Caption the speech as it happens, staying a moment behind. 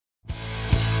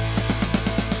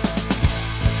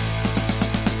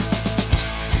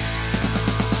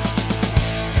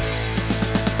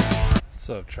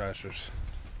What's up, trashers?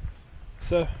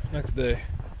 So, next day,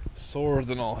 sore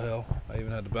than all hell. I even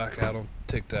had to back out on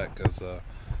Tic Tac because,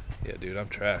 yeah, dude, I'm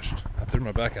trashed. I threw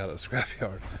my back out at the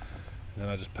scrapyard, and then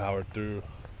I just powered through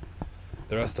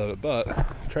the rest of it. But,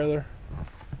 trailer,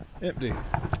 empty.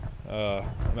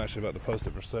 I'm actually about to post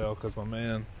it for sale because my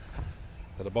man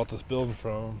that I bought this building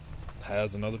from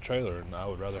has another trailer, and I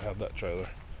would rather have that trailer.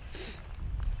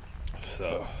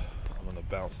 So, I'm going to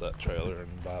bounce that trailer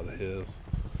and buy his.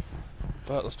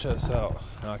 But let's check this out.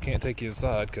 Now I can't take you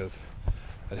inside because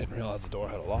I didn't realize the door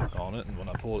had a lock on it, and when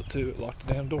I pulled it to, it locked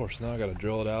the damn door. So now I gotta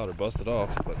drill it out or bust it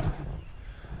off. But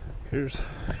here's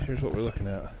what we're looking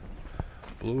at.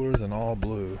 Bluer than all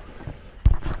blue.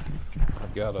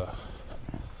 I've gotta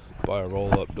buy a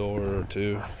roll-up door or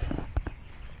two,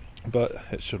 but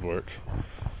it should work.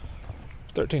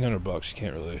 $1,300. You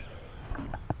can't really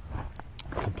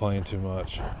complain too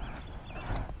much.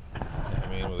 I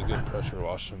mean, with a good pressure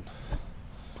washing,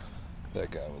 that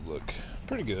guy would look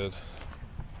pretty good.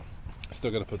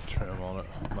 Still gotta put the trim on it.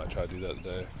 Might try to do that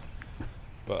today.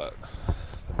 But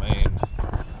the main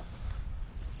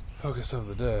focus of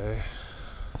the day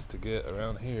is to get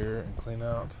around here and clean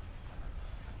up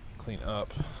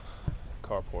the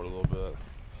carport a little bit.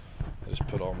 I just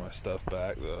put all my stuff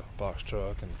back, the box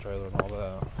truck and the trailer and all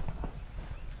that.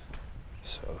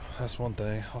 So that's one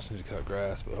thing. I also need to cut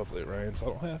grass, but hopefully it rains, so I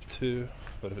don't have to.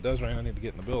 But if it does rain, I need to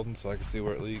get in the building so I can see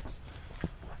where it leaks,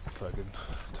 so I can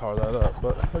tar that up.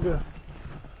 But I guess,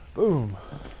 boom,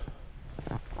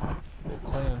 a little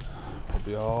cleaning will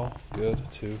be all good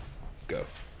to go.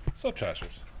 What's up,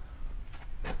 trashers?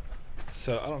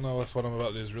 So I don't know if what I'm about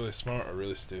to do is really smart or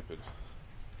really stupid,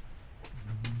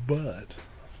 but I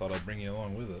thought I'd bring you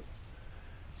along with it.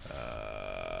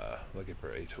 Looking for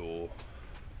a tool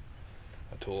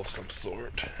of some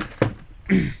sort.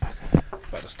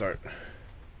 About to start.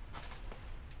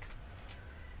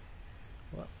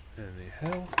 What in the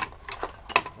hell?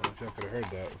 I don't know if y'all could have heard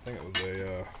that. I think it was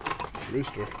a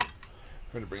rooster.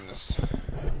 I'm going to bring this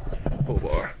pull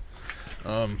bar.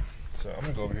 So I'm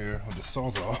gonna go over here with the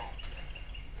Sawzall,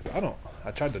 because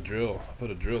I tried to drill. I put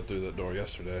a drill through that door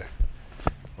yesterday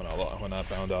when I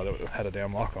found out it had a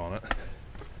damn lock on it,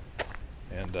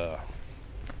 and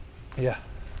yeah,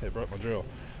 it broke my drill.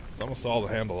 So I'm gonna saw the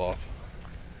handle off.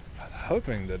 I was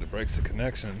hoping that it breaks the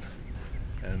connection,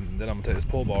 and then I'm gonna take this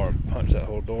pull bar and punch that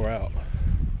whole door out.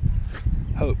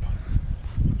 Hope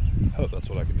that's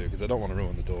what I can do, because I don't want to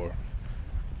ruin the door.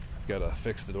 I've got to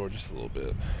fix the door just a little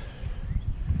bit.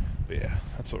 But yeah,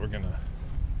 that's what we're gonna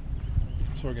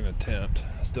attempt.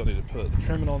 I still need to put the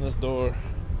trimming on this door.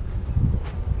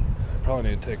 I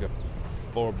probably need to take a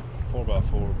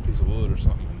 4x4 piece of wood or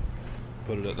something and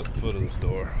put it at the foot of this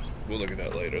door. We'll look at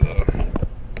that later though.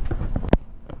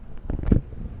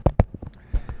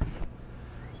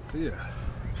 So yeah,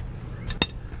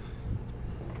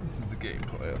 this is the game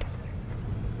plan.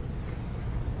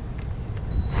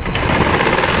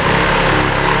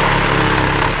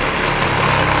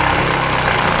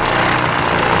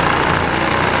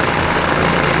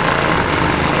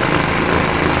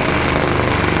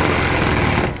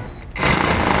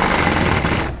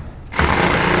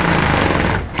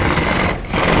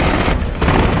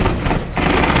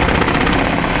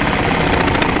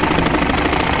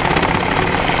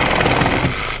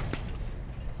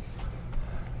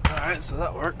 Alright, so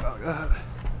that worked like that.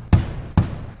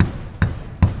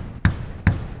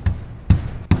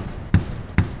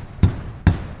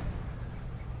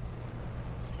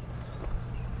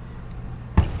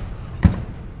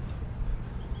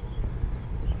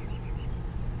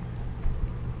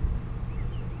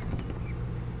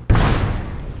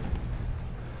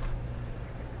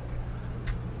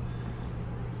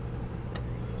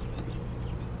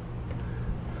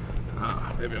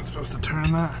 Maybe I'm supposed to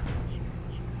turn that.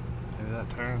 Maybe that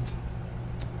turned.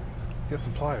 Get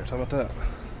some pliers, how about that?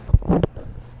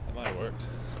 That might have worked.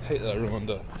 I hate that I ruined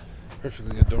a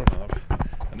perfectly good doorknob.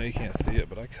 I know you can't see it,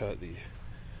 but I cut the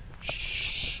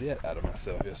shit out of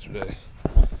myself yesterday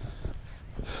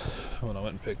when I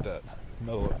went and picked that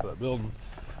metal up for that building,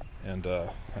 and I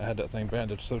had that thing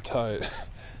bandaged so tight.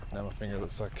 Now my finger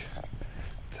looks like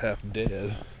it's half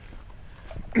dead.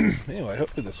 Anyway,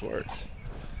 hopefully this works.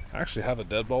 I actually have a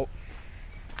deadbolt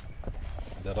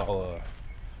that I'll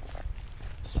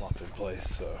swap in place,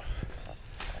 so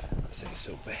this ain't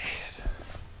so bad.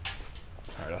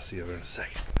 Alright, I'll see you over in a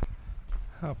second.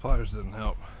 Pliers didn't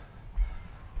help.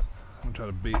 I'm gonna try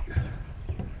to beat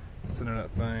the center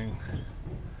of that thing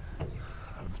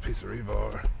with this piece of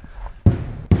rebar.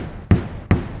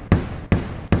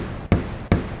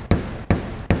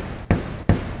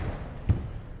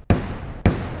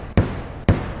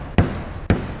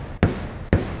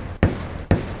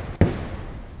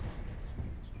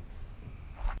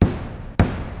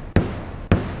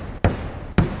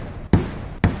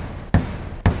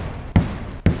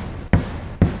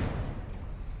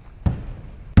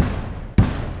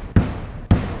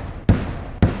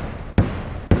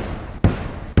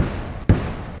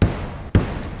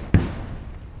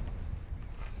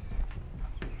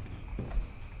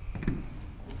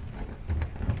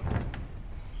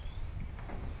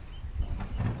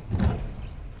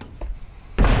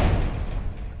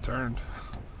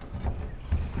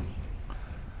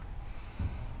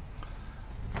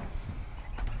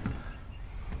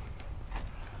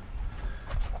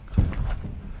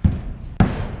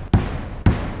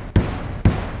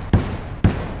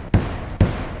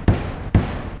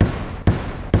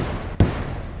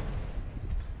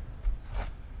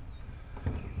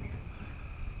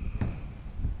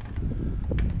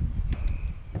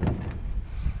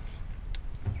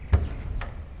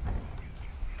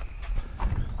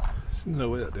 No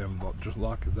way that damn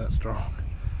lock is that strong.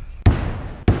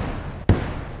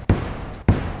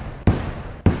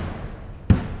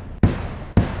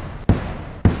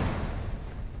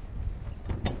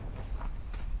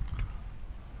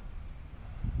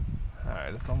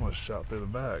 Alright, it's almost shot through the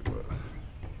back, but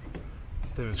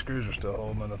stupid screws are still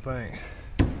holding in the thing.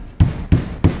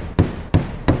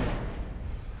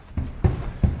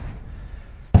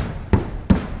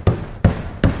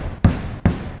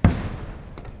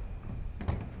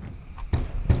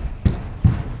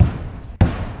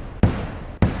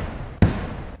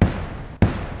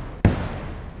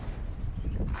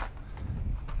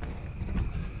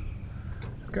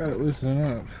 Got it loosening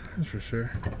up, that's for sure.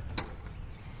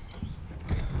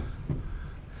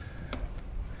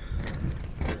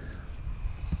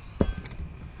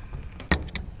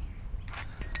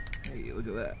 Hey, look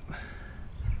at that.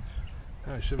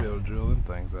 Now I should be able to drill them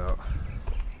things out.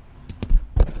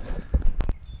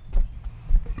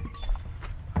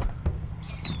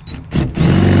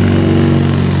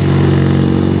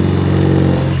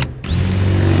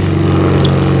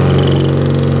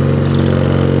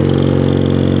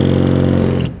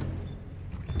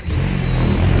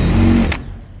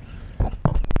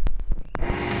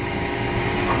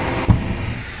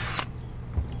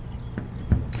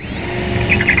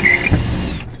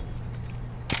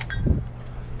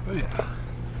 Oh yeah.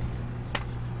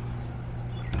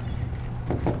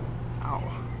 Ow.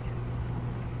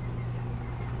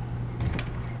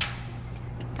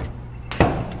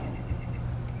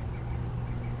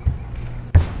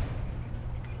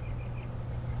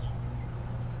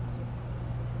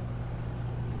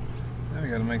 Now we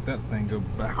gotta make that thing go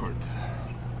backwards.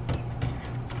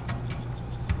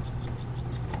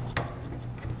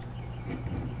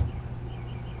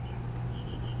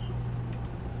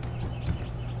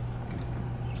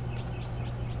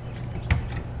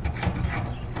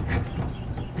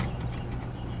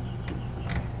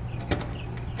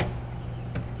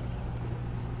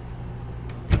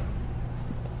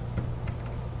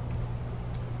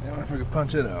 Now if we could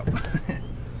punch it out.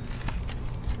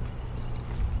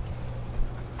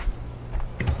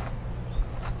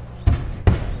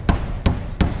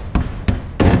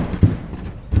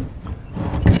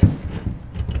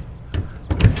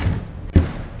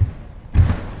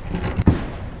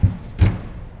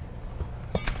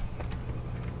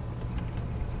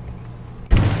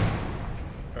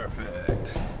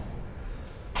 Perfect.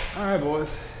 Alright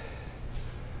boys.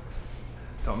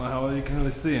 Don't know how well you can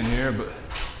really see in here, but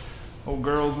old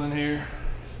girl's in here.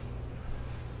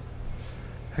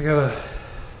 I gotta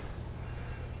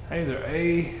either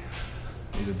need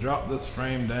to drop this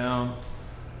frame down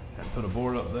and put a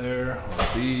board up there, or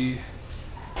B,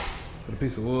 put a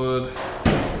piece of wood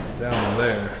down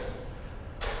there.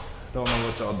 Don't know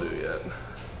which I'll do yet.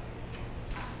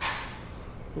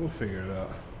 We'll figure it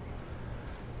out.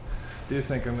 Do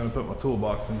think I'm gonna put my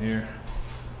toolbox in here.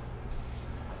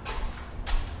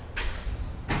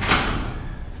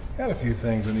 Got a few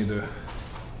things I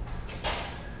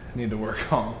need to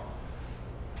work on.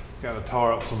 Got to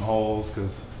tar up some holes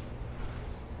because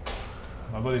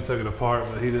my buddy took it apart,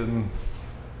 but he didn't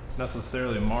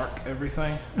necessarily mark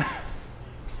everything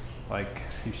like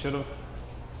he should have.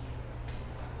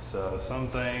 So some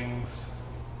things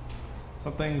are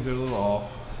a little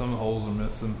off. Some holes are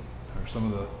missing, or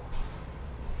some of the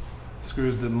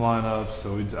screws didn't line up.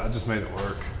 So I just made it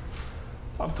work.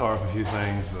 So I've tarred up a few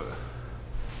things, but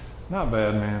not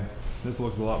bad, man. This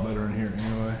looks a lot better in here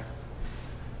anyway.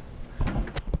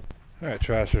 Alright,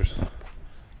 trashers.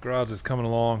 Garage is coming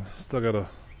along. Still gotta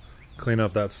clean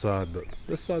up that side, but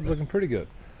this side's looking pretty good.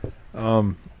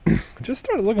 Just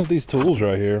started looking at these tools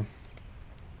right here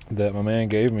that my man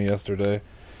gave me yesterday.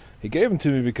 He gave them to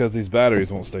me because these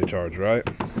batteries won't stay charged, right?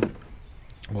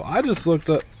 Well, I just looked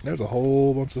up, there's a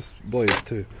whole bunch of blades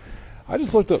too. I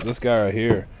just looked up this guy right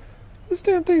here. This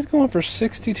damn thing's going for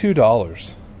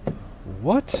 $62.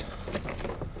 What?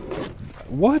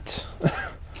 What?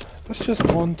 That's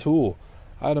just one tool.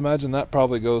 I'd imagine that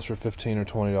probably goes for $15 or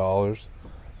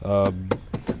 $20.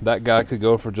 That guy could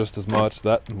go for just as much.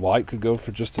 That light could go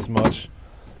for just as much.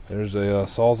 There's a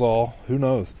Sawzall. Who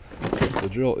knows? The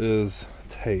drill is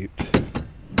taped,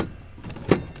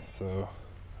 so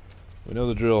we know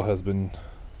the drill has been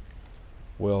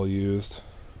well used.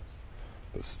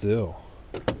 But still,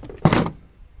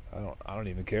 I don't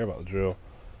even care about the drill.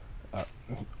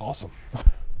 Awesome.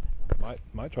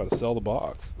 Might try to sell the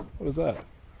box. What is that?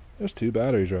 There's 2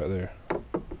 batteries right there.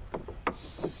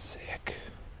 Sick.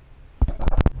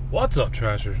 What's up,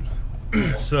 trashers?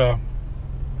 So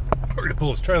we're gonna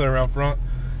pull this trailer around front.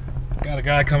 Got a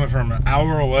guy coming from an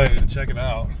hour away to check it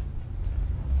out.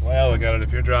 Well, look at it.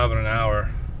 If you're driving an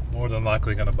hour, more than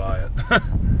likely going to buy it.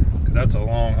 'Cause that's a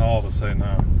long haul to say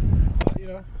no. But, you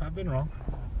know, I've been wrong.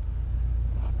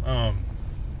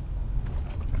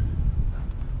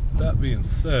 That being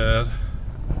said,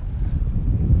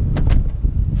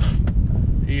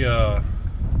 we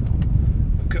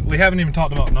haven't even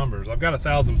talked about numbers. I've got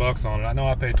 $1,000 on it. I know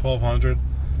I paid $1,200.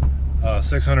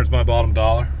 $600 is my bottom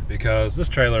dollar because this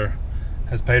trailer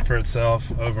has paid for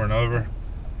itself over and over,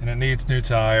 and it needs new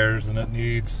tires and it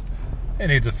needs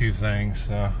a few things.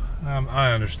 So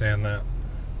I understand that.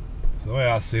 So the way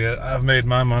I see it, I've made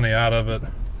my money out of it.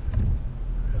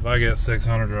 If I get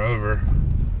 600 or over,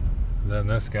 then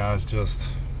this guy's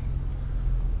just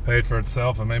paid for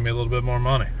itself and made me a little bit more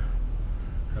money.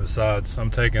 And besides,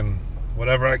 I'm taking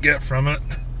whatever I get from it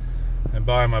and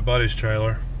buying my buddy's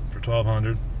trailer for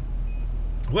 $1,200,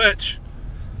 which,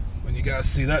 when you guys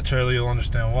see that trailer, you'll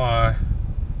understand why.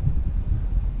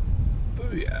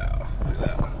 Booyah! Look at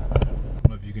that. I don't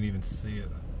know if you can even see it.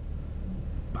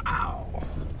 Wow!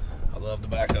 I love the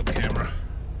backup camera.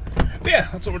 But yeah,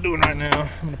 that's what we're doing right now.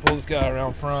 I'm gonna pull this guy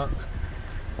around front.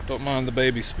 Don't mind the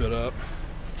baby spit up.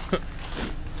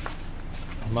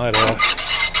 I might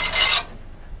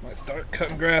start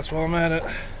cutting grass while I'm at it.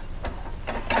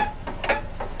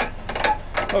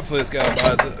 Hopefully this guy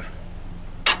buys it.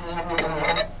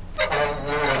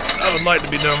 I would like to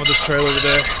be done with this trailer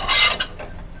today.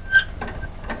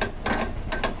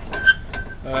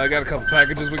 I got a couple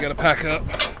packages we got to pack up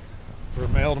for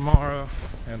mail tomorrow,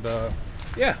 and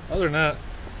yeah, other than that,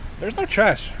 there's no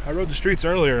trash. I rode the streets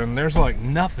earlier and there's like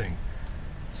nothing,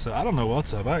 so I don't know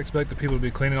what's up. I expect the people to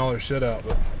be cleaning all their shit out,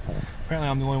 but apparently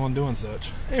I'm the only one doing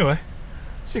such. Anyway,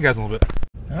 see you guys in a little bit.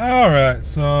 Alright,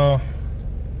 so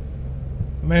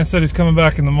the man said he's coming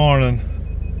back in the morning,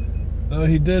 though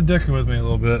he did dicker with me a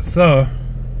little bit, so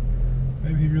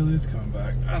maybe he really is coming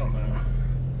back. I don't know.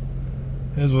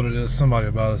 It is what it is. Somebody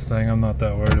will buy this thing. I'm not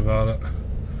that worried about it.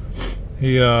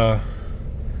 He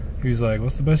was like,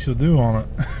 what's the best you'll do on it?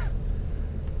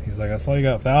 He's like, I saw you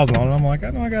got 1,000 on it. I'm like, I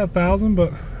know I got 1,000,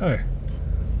 but hey,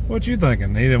 what you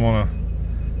thinking? He didn't want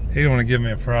to give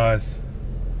me a price.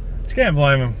 You can't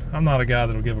blame him. I'm not a guy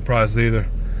that'll give a price either.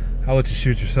 I'll let you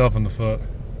shoot yourself in the foot.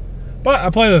 But I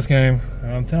play this game,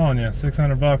 and I'm telling you,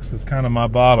 $600 is kind of my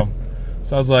bottom.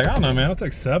 So I was like, I don't know, man, I'll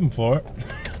take 7 for it.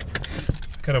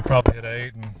 Could have probably hit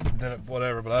 8 and did it,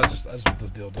 whatever, but I just want this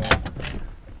deal done.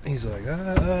 He's like,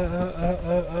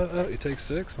 you take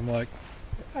 6? I'm like,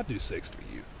 I'd do 6 for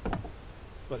you.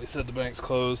 But he said the bank's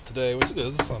closed today, which it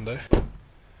is, a Sunday.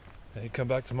 And he'd come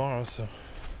back tomorrow, so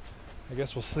I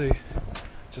guess we'll see.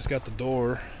 Just got the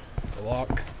door, the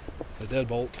lock, the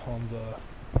deadbolt on the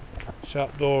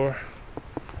shop door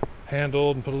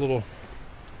handled, and put a little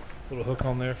hook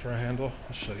on there for a handle.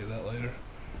 I'll show you that later.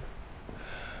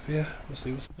 But yeah, we'll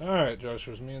see. Alright,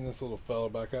 Joshers, me and this little fella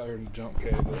back out here in the junk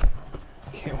cave.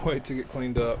 Can't wait to get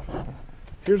cleaned up.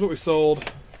 Here's what we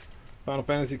sold. Final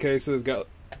Fantasy cases, got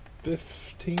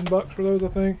 $15 for those, I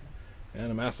think.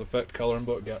 And a Mass Effect coloring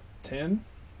book, got 10.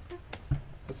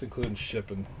 That's including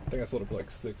shipping. I think I sold it for like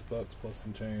 $6 plus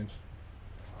some change.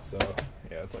 So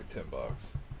yeah, it's like $10.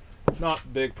 Not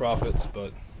big profits,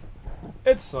 but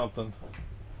it's something.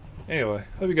 Anyway,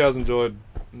 hope you guys enjoyed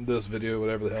this video,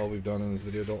 whatever the hell we've done in this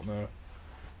video, don't know.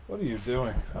 What are you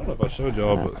doing? I don't know if I showed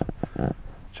y'all, but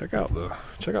check out the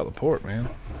port, man.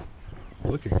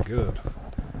 Looking good.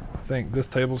 I think this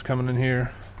table's coming in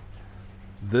here.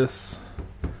 This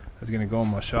is gonna go in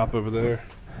my shop over there.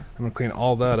 I'm gonna clean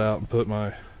all that out and put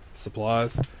my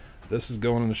supplies. This is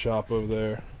going in the shop over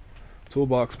there.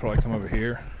 Toolbox probably come over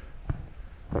here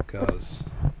because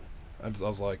I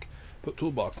was like, put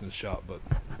toolbox in the shop, but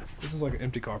this is like an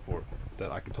empty carport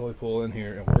that I could totally pull in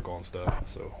here and work on stuff.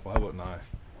 So why wouldn't I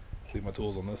leave my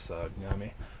tools on this side? You know what I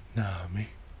mean? Nah, me.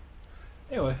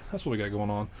 Anyway, that's what we got going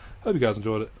on. Hope you guys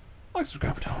enjoyed it. Like,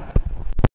 subscribe, tell